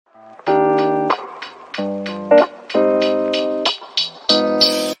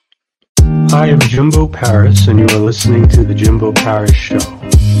I am Jimbo Paris, and you are listening to The Jimbo Paris Show.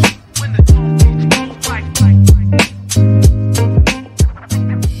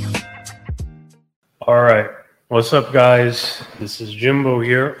 All right. What's up, guys? This is Jimbo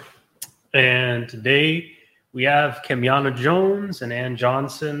here. And today we have Kemyana Jones and Ann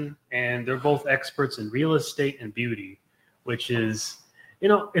Johnson, and they're both experts in real estate and beauty, which is,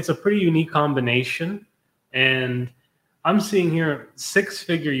 it's a pretty unique combination. And I'm seeing here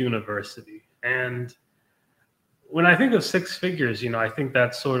six-figure university. And when I think of six figures, I think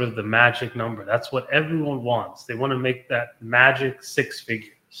that's sort of the magic number. That's what everyone wants. They want to make that magic six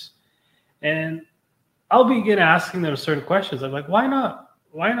figures. And I'll begin asking them certain questions. I'm like, why not,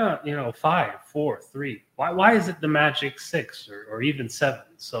 5, 4, 3? Why is it the magic 6 or even 7?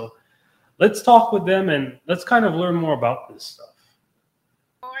 So let's talk with them and let's kind of learn more about this stuff.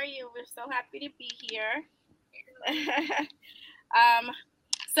 How are you? We're so happy to be here.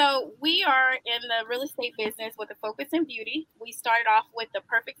 So we are in the real estate business with a focus in beauty. We started off with the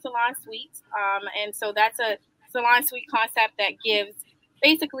Perfect Salon Suites. And so that's a salon suite concept that gives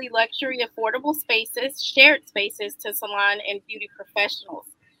basically luxury, affordable spaces, shared spaces to salon and beauty professionals.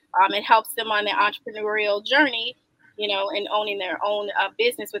 It helps them on their entrepreneurial journey, and owning their own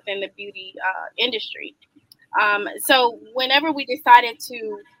business within the beauty industry. So whenever we decided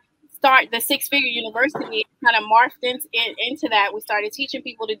to start the six-figure university, it kind of morphed into that. We started teaching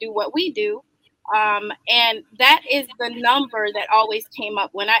people to do what we do. And that is the number that always came up.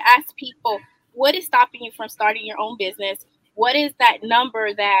 When I asked people, what is stopping you from starting your own business? What is that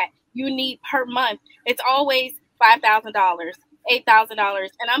number that you need per month? It's always $5,000, $8,000.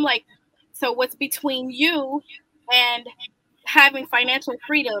 And I'm like, so what's between you and having financial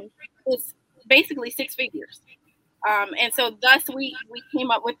freedom is basically six figures. And so thus we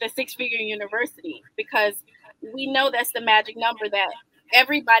came up with the six-figure university because we know that's the magic number that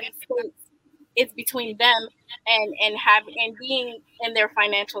everybody thinks it's between them and being in their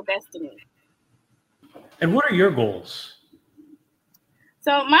financial destiny. And what are your goals?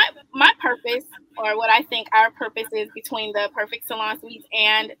 So my purpose, or what I think our purpose is between the Perfect Salon Suites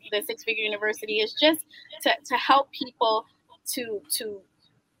and the Six-Figure University, is just to help people to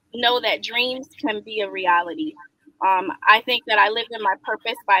know that dreams can be a reality. I think that I live in my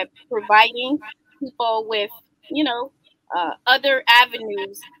purpose by providing people with, other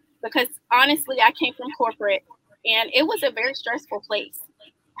avenues, because honestly, I came from corporate and it was a very stressful place.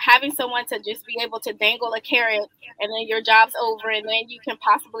 Having someone to just be able to dangle a carrot and then your job's over and then you can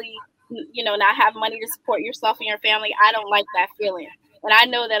possibly, not have money to support yourself and your family. I don't like that feeling. And I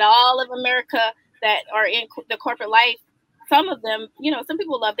know that all of America that are in the corporate life, some of them, some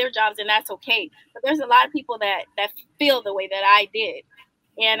people love their jobs and that's okay. But there's a lot of people that feel the way that I did.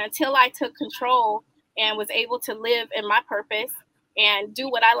 And until I took control and was able to live in my purpose and do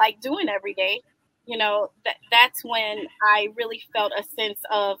what I like doing every day, that's when I really felt a sense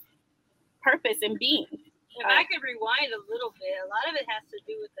of purpose and being. If I could rewind a little bit, a lot of it has to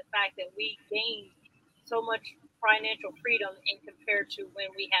do with the fact that we gained so much financial freedom in compared to when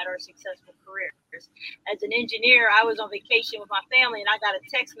we had our successful careers. As an engineer, I was on vacation with my family and I got a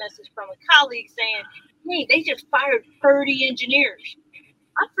text message from a colleague saying, hey, they just fired 30 engineers.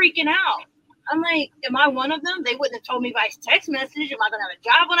 I'm freaking out. I'm like, am I one of them? They wouldn't have told me by text message. Am I going to have a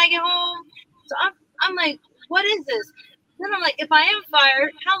job when I get home? So I'm like, what is this? Then I'm like, if I am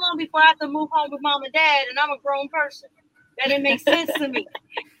fired, how long before I have to move home with mom and dad and I'm a grown person? That didn't make sense to me.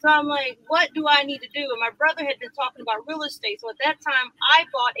 So I'm like, what do I need to do? And my brother had been talking about real estate. So at that time, I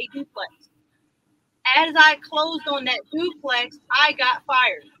bought a duplex. As I closed on that duplex, I got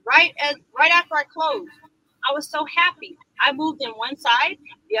fired. Right after I closed, I was so happy. I moved in one side.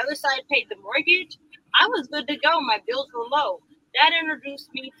 The other side paid the mortgage. I was good to go. My bills were low. That introduced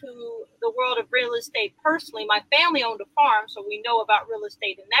me to the world of real estate personally. My family owned a farm, so we know about real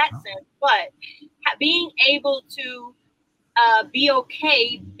estate in that sense. But being able to be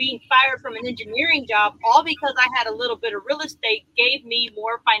okay being fired from an engineering job, all because I had a little bit of real estate, gave me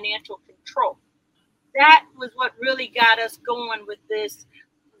more financial control. That was what really got us going with this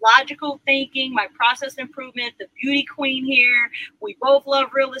logical thinking, my process improvement, the beauty queen here. We both love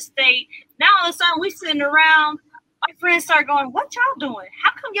real estate. Now all of a sudden we sitting around. My friends start going, what y'all doing?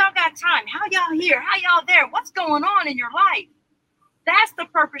 How come y'all got time? How y'all here? How y'all there? What's going on in your life? That's the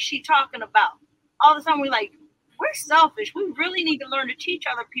purpose she's talking about. All of a sudden we're like, we're selfish. We really need to learn to teach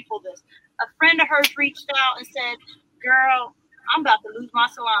other people this. A friend of hers reached out and said, girl, I'm about to lose my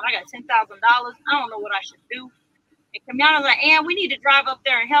salon. I got $10,000. I don't know what I should do. And Kemyana's like, Ann, we need to drive up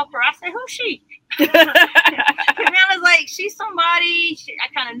there and help her. I said, who's she? Kemyana's like, she's somebody.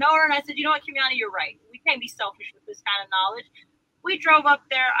 I kind of know her. And I said, you know what, Kemyana, you're right. We can't be selfish with this kind of knowledge. We drove up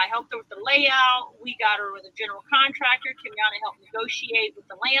there. I helped her with the layout. We got her with a general contractor. Kemyana helped negotiate with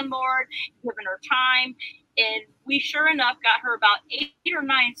the landlord, giving her time. And we, sure enough, got her about 8 or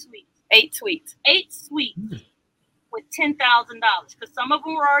 9 suites. 8 suites. 8 suites with $10,000 because some of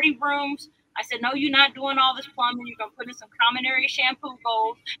them were already rooms. I said, no, you're not doing all this plumbing. You're going to put in some common area shampoo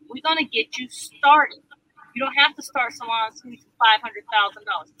bowls. We're going to get you started. You don't have to start salon suites with $500,000.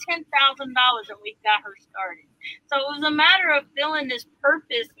 $10,000, and we got her started. So it was a matter of feeling this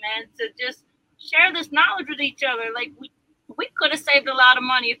purpose, man, to just share this knowledge with each other. Like we could have saved a lot of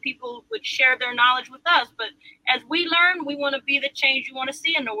money if people would share their knowledge with us. But as we learn, we want to be the change you want to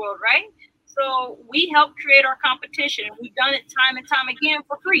see in the world, right? So we help create our competition. We've done it time and time again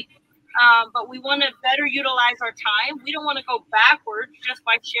for free. But we want to better utilize our time. We don't want to go backwards just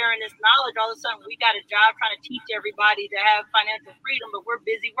by sharing this knowledge. All of a sudden, we got a job trying to teach everybody to have financial freedom, but we're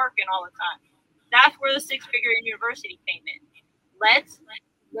busy working all the time. That's where the six-figure university came in. Let's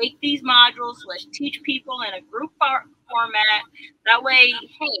make these modules. Let's teach people in a group format. That way,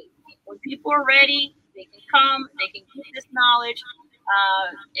 hey, when people are ready, they can come, they can get this knowledge,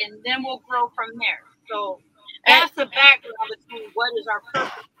 and then we'll grow from there. So that's the background between what is our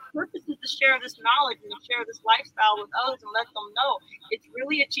purpose. Purpose is to share this knowledge and to share this lifestyle with others and let them know it's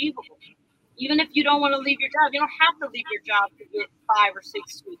really achievable. Even if you don't want to leave your job, you don't have to leave your job to get 5 or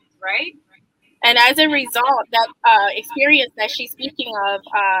 6 suites, right? And as a result, that experience that she's speaking of,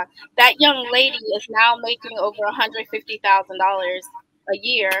 that young lady is now making over $150,000 a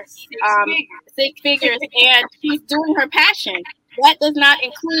year, 6 figures, and she's doing her passion. That does not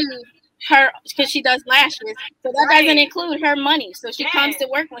include her, because she does lashes, so that doesn't include her money. So she comes to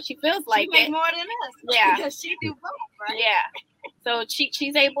work when she feels like it. More than us, yeah, because she do both, right? Yeah. So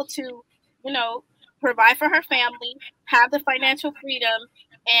she's able to, provide for her family, have the financial freedom,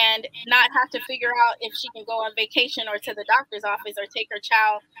 and not have to figure out if she can go on vacation or to the doctor's office or take her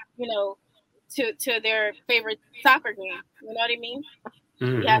child, to their favorite soccer game. You know what I mean?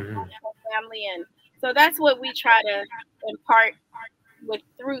 Mm-hmm. We have family, and so that's what we try to impart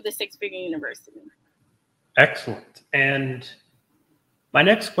through the Six-Figure University. Excellent. And my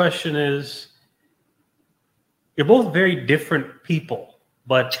next question is, you're both very different people,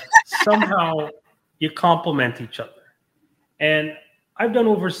 but somehow you complement each other. And I've done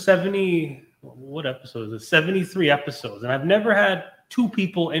over 73 episodes, and I've never had 2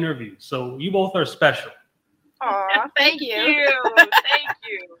 people interviewed. So you both are special. Aw, thank you. Thank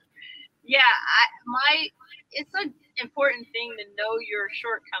you. Yeah, it's an important thing to know your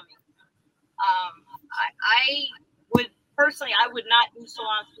shortcomings. I would not do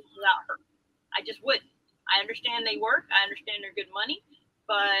salon suites without her. I just wouldn't. I understand they work. I understand they're good money,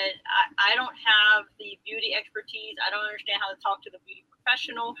 but I don't have the beauty expertise. I don't understand how to talk to the beauty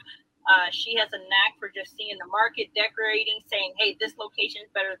professional. She has a knack for just seeing the market, decorating, saying, hey, this location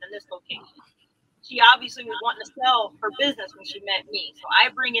is better than this location. She obviously was wanting to sell her business when she met me. So I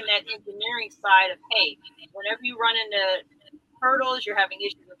bring in that engineering side of, hey, whenever you run into hurdles, you're having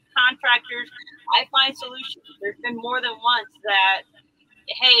issues with contractors, I find solutions. There's been more than once that,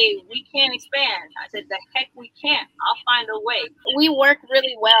 hey, we can't expand. I said, the heck we can't. I'll find a way. We work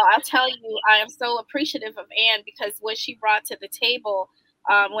really well. I'll tell you, I am so appreciative of Ann, because what she brought to the table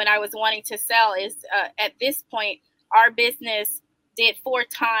when I was wanting to sell is at this point, our business did 4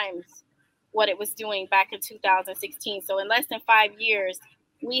 times what it was doing back in 2016. So in less than 5 years,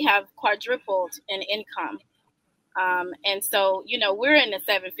 we have quadrupled in income. And so, we're in the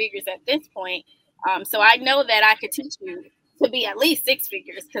 7 figures at this point. So I know that I could teach you to be at least 6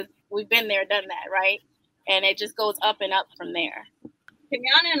 figures, because we've been there, done that, right? And it just goes up and up from there.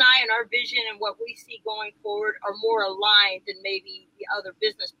 Kemyana and I and our vision and what we see going forward are more aligned than maybe the other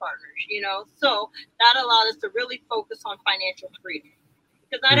business partners, So that allowed us to really focus on financial freedom,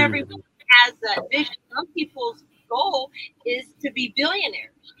 because not everyone has that vision. Some people's goal is to be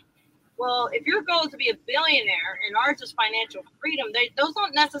billionaires. Well, if your goal is to be a billionaire and ours is financial freedom, those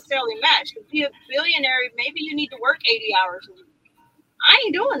don't necessarily match. To be a billionaire, maybe you need to work 80 hours a week. I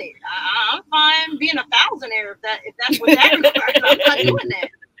ain't doing it. I'm fine being a thousandaire if that's what that requires. I'm not doing that.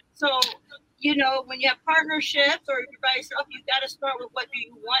 So, when you have partnerships or you're by yourself, you got to start with what do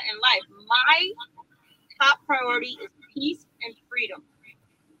you want in life. My top priority is peace and freedom.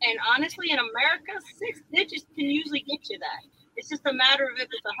 And honestly, in America, 6 digits can usually get you that. It's just a matter of if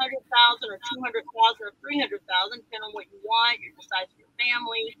it's 100,000 or 200,000 or 300,000, depending on what you want, your size of your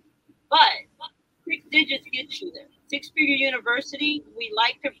family. But 6 digits gets you there. Six-Figure University, we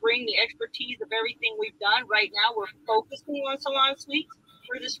like to bring the expertise of everything we've done. Right now, we're focusing on salon suites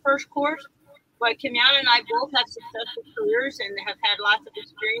for this first course. But Kemyana and I both have successful careers and have had lots of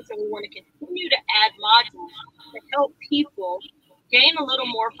experience, and we want to continue to add modules to help people gain a little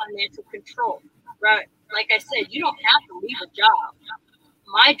more financial control, right? Like I said, you don't have to leave a job.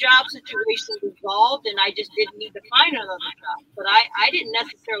 My job situation resolved, and I just didn't need to find another job. But I didn't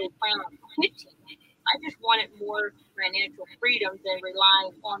necessarily plan on quitting. I just wanted more financial freedom than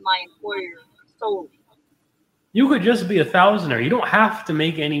relying on my employer solely. You could just be a thousandaire. You don't have to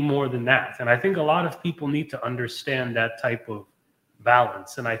make any more than that. And I think a lot of people need to understand that type of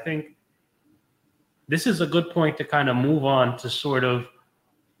balance. And I think this is a good point to kind of move on to sort of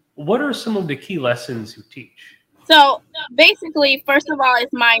what are some of the key lessons you teach? So basically, first of all,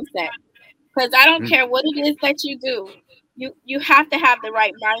 it's mindset. Because I don't care what it is that you do, you have to have the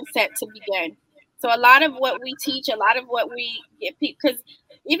right mindset to begin. So a lot of what we teach, a lot of what we get, because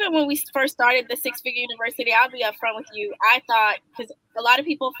even when we first started the Six Figure University, I'll be upfront with you. I thought, because a lot of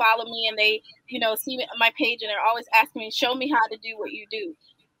people follow me and they, see me on my page and they're always asking me, show me how to do what you do.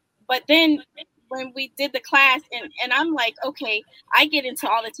 But then when we did the class and I'm like, okay, I get into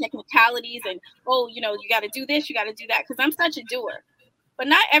all the technicalities and, you got to do this, you got to do that, because I'm such a doer. But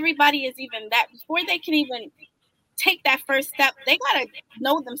not everybody is even that. Before they can even take that first step, they got to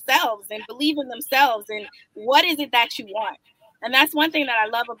know themselves and believe in themselves and what is it that you want. And that's one thing that I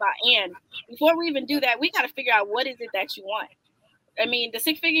love about Ann. Before we even do that, we got to figure out what is it that you want. I mean, the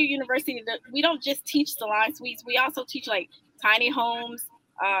Six Figure University, we don't just teach salon suites. We also teach like tiny homes,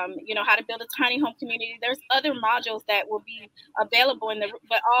 how to build a tiny home community. There's other modules that will be available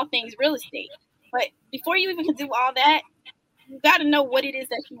but all things real estate. But before you even can do all that, you got to know what it is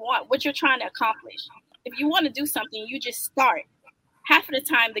that you want, what you're trying to accomplish. If you want to do something, you just start. Half of the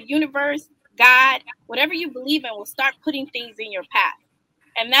time, the universe, God, whatever you believe in will start putting things in your path.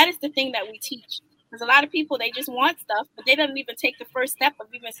 And that is the thing that we teach. Because a lot of people, they just want stuff, but they don't even take the first step of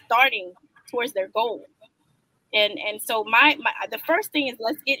even starting towards their goal. And so the first thing is,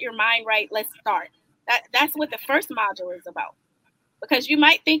 let's get your mind right. Let's start. That's what the first module is about. Because you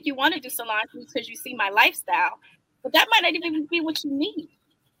might think you want to do salon because you see my lifestyle, but that might not even be what you need.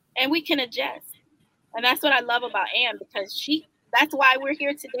 And we can adjust. And that's what I love about Ann, because that's why we're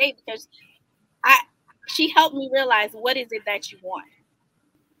here today, because she helped me realize what is it that you want.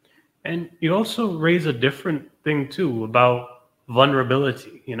 And you also raise a different thing too about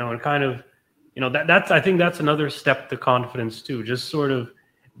vulnerability, and kind of, I think that's another step to confidence too. Just sort of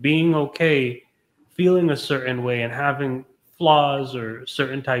being okay, feeling a certain way and having flaws or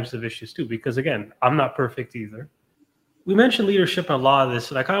certain types of issues too. Because again, I'm not perfect either. We mentioned leadership and a lot of this,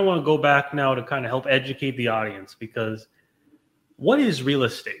 and I kind of want to go back now to kind of help educate the audience, because what is real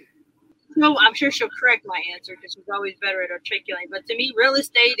estate? No, I'm sure she'll correct my answer because she's always better at articulating. But to me, real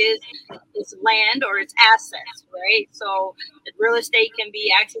estate is land or it's assets, right? So real estate can be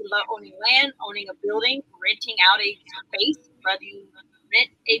actually about owning land, owning a building, renting out a space, whether you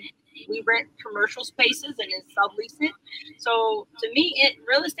we rent commercial spaces and then sublease it. So to me,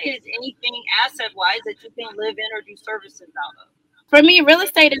 real estate is anything asset-wise that you can live in or do services out of. For me, real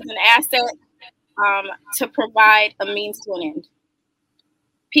estate is an asset to provide a means to an end.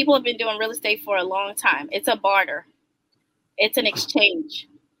 People have been doing real estate for a long time. It's a barter. It's an exchange.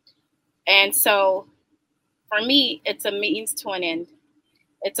 And so for me, it's a means to an end.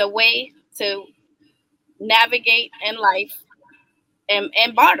 It's a way to navigate in life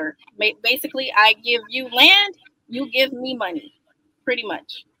and barter. Basically, I give you land, you give me money, pretty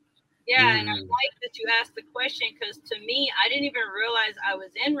much. Yeah, and I like that you asked the question, because to me, I didn't even realize I was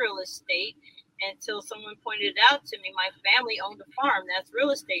in real estate until someone pointed it out to me. My family owned a farm. That's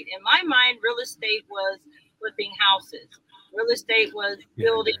real estate. In my mind, real estate was flipping houses. Real estate was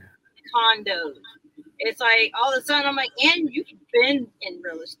building condos. It's like all of a sudden I'm like, and you've been in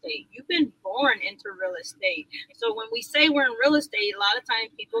real estate. You've been born into real estate. So when we say we're in real estate, a lot of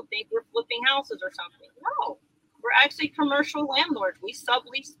times people think we're flipping houses or something. No, we're actually commercial landlords. We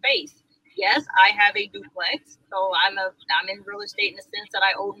sublease space. Yes, I have a duplex, so I'm in real estate in the sense that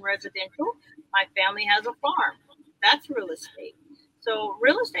I own residential. My family has a farm. That's real estate. So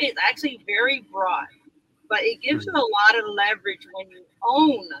real estate is actually very broad, but it gives you a lot of leverage when you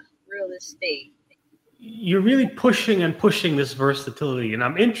own real estate. You're really pushing this versatility, and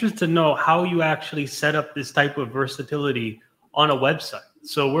I'm interested to know how you actually set up this type of versatility on a website.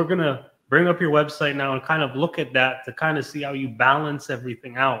 So we're going to bring up your website now and kind of look at that to kind of see how you balance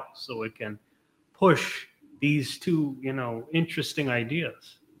everything out so it can push these two, interesting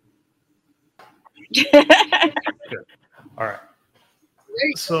ideas. Good. All right.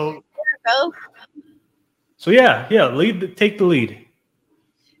 So yeah, take the lead.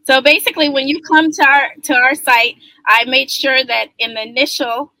 So basically, when you come to our site, I made sure that in the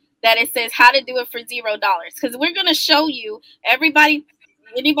initial that it says how to do it for $0, because we're going to show you anybody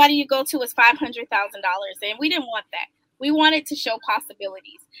you go to is $500,000, and we didn't want that. we wanted to show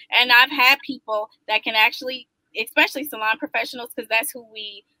possibilities. And I've had people that can actually, especially salon professionals, because that's who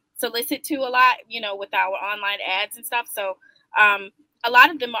we solicit to a lot, with our online ads and stuff. So a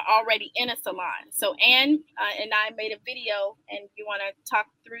lot of them are already in a salon. So Ann and I made a video, and you want to talk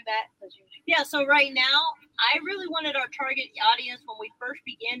through that? Yeah, so right now, I really wanted our target audience when we first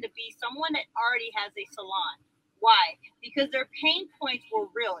began to be someone that already has a salon. Why? Because their pain points were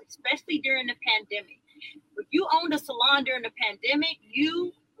real, especially during the pandemic. If you owned a salon during the pandemic,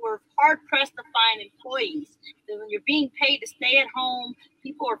 you were hard-pressed to find employees. When you're being paid to stay at home,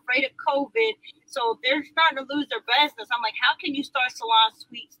 people are afraid of COVID, so they're starting to lose their business. I'm like, how can you start salon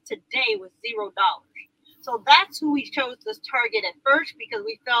suites today with $0? So that's who we chose to target at first, because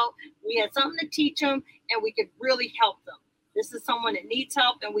we felt we had something to teach them and we could really help them. This is someone that needs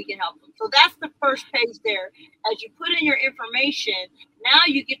help and we can help them. So that's the first page there. As you put in your information, now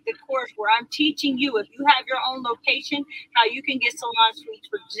you get the course where I'm teaching you, if you have your own location, how you can get salon suites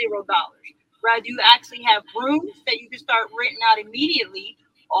for $0. Rather, you actually have rooms that you can start renting out immediately,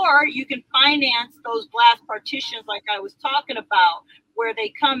 or you can finance those glass partitions like I was talking about, where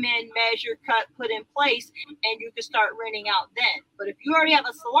they come in, measure, cut, put in place, and you can start renting out then. But if you already have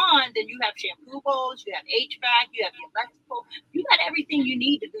a salon, then you have shampoo bowls, you have HVAC, you have the electrical, you got everything you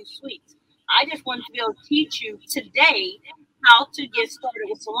need to do suites. I just wanted to be able to teach you today how to get started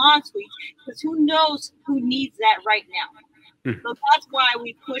with salon suites, because who knows who needs that right now. So that's why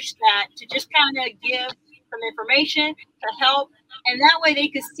we push that, to just kind of give some information to help. And that way they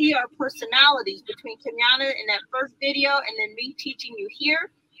could see our personalities between Kemyana in that first video and then me teaching you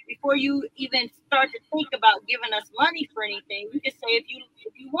here. Before you even start to think about giving us money for anything, you can say if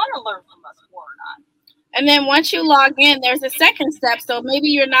you want to learn from us more or not. And then once you log in, there's a second step. So maybe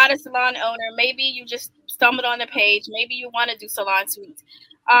you're not a salon owner. Maybe you just stumbled on the page. Maybe you want to do salon suites.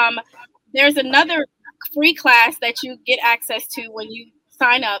 There's another free class that you get access to when you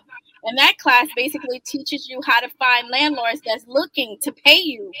sign up. And that class basically teaches you how to find landlords that's looking to pay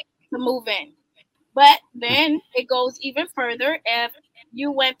you to move in. But then it goes even further. If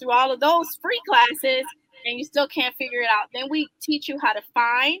you went through all of those free classes and you still can't figure it out, then we teach you how to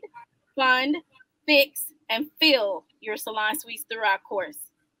find, fund, fix, and fill your salon suites through our course.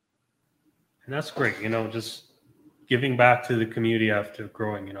 And that's great. Just giving back to the community after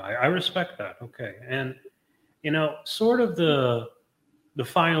growing, I respect that. Okay. And, sort of the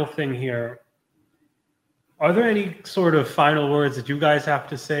final thing here, are there any sort of final words that you guys have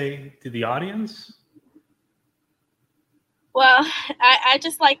to say to the audience? Well, I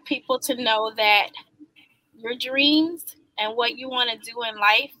just like people to know that your dreams and what you want to do in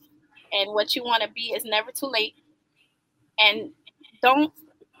life and what you want to be is never too late. And don't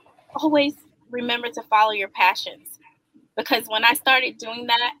always remember to follow your passions. Because when I started doing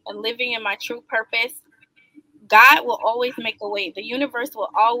that and living in my true purpose, God will always make a way. The universe will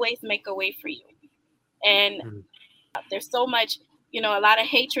always make a way for you. And there's so much, a lot of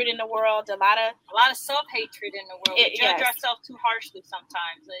hatred in the world, a lot of self-hatred in the world. We judge ourselves too harshly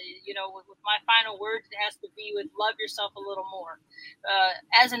sometimes. With my final words, it has to be with love yourself a little more.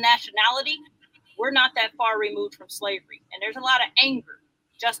 As a nationality, we're not that far removed from slavery. And there's a lot of anger,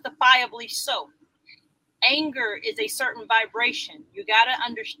 justifiably so. Anger is a certain vibration. You got to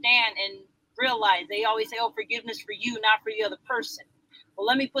understand and realize. They always say, forgiveness for you, not for the other person. Well,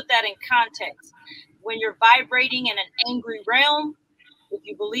 let me put that in context. When you're vibrating in an angry realm, if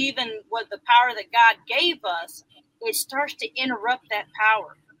you believe in what the power that God gave us, it starts to interrupt that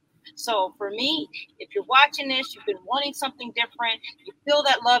power. So for me, if you're watching this, you've been wanting something different, you feel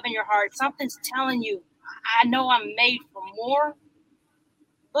that love in your heart, something's telling you, I know I'm made for more.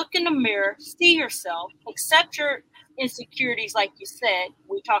 Look in the mirror, see yourself, accept your insecurities, like you said.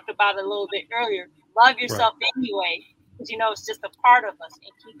 We talked about it a little bit earlier. Love yourself anyway, because it's just a part of us,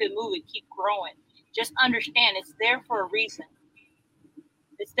 and keep it moving, keep growing. Just understand it's there for a reason.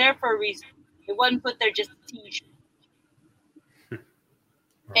 It's there for a reason. It wasn't put there just to tease you.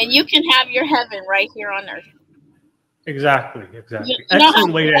 And you can have your heaven right here on earth. Exactly.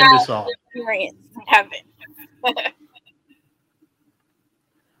 Excellent way to end this off. Experience heaven.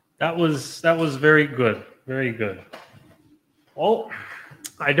 That was very good. Very good. Well,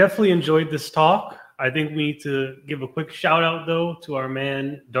 I definitely enjoyed this talk. I think we need to give a quick shout out though to our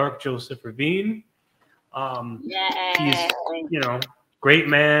man Dark Joseph Ravine. He's great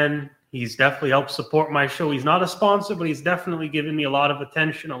man. He's definitely helped support my show. He's not a sponsor, but he's definitely given me a lot of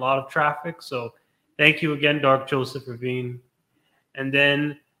attention, a lot of traffic. So thank you again, Dark Joseph Ravine. And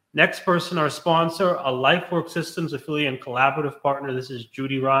then next person, our sponsor, a LifeWork Systems affiliate and collaborative partner. This is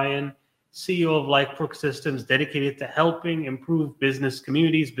Judy Ryan, CEO of LifeWork Systems, dedicated to helping improve business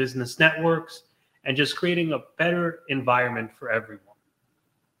communities, business networks, and just creating a better environment for everyone.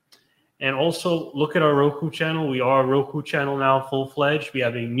 And also look at our Roku channel. We are a Roku channel now, full-fledged. We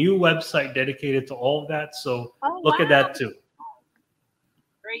have a new website dedicated to all of that. So look at that too.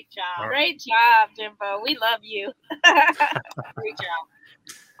 Great job. Great job, Jimbo. We love you. Great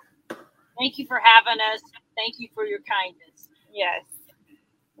job. Thank you for having us. Thank you for your kindness. Yes.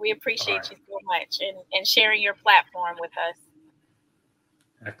 We appreciate you so much and sharing your platform with us.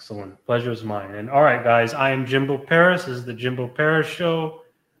 Excellent. Pleasure is mine. And all right, guys, I am Jimbo Paris. This is the Jimbo Paris Show.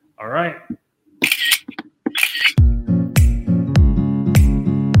 All right.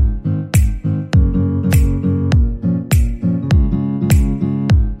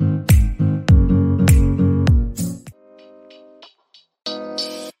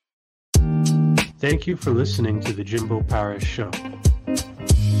 Thank you for listening to the Jimbo Paris Show.